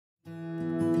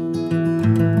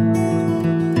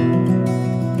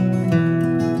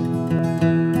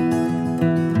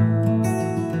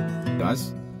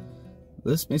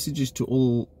This message is to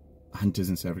all hunters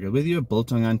in South Africa, whether you're a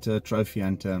biltong hunter, trophy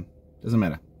hunter, doesn't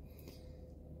matter.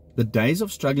 The days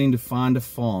of struggling to find a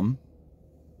farm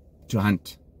to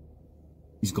hunt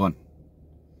is gone.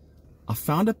 I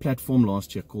found a platform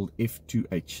last year called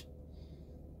F2H.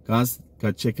 Guys,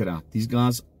 go check it out. These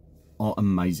guys are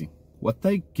amazing. What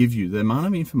they give you, the amount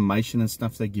of information and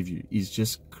stuff they give you is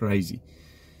just crazy.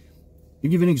 I'll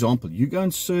give you an example. You go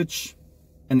and search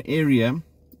an area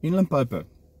in Limpopo,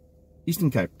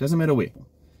 Eastern Cape, doesn't matter where.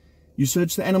 You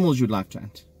search the animals you'd like to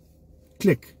hunt.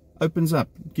 Click, opens up,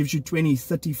 gives you 20,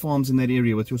 30 farms in that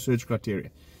area with your search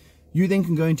criteria. You then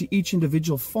can go into each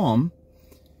individual farm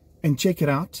and check it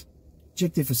out,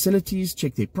 check their facilities,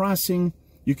 check their pricing.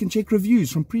 You can check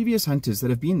reviews from previous hunters that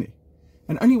have been there.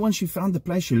 And only once you found the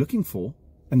place you're looking for,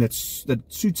 and that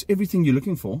suits everything you're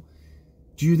looking for,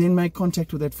 do you then make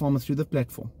contact with that farmer through the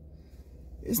platform.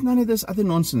 There's none of this other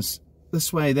nonsense.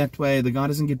 This way, that way, the guy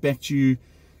doesn't get back to you,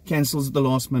 cancels at the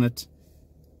last minute.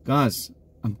 Guys,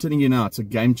 I'm telling you now, it's a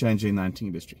game changer in the hunting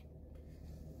industry.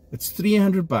 It's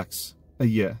 $300 a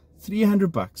year.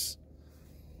 $300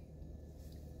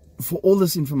 for all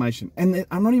this information. And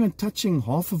I'm not even touching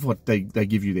half of what they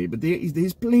give you there, but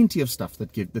there's plenty of stuff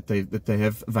that they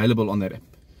have available on that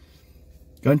app.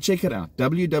 Go and check it out.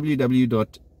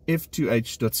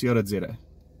 www.f2h.co.za.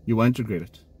 You won't regret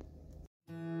it.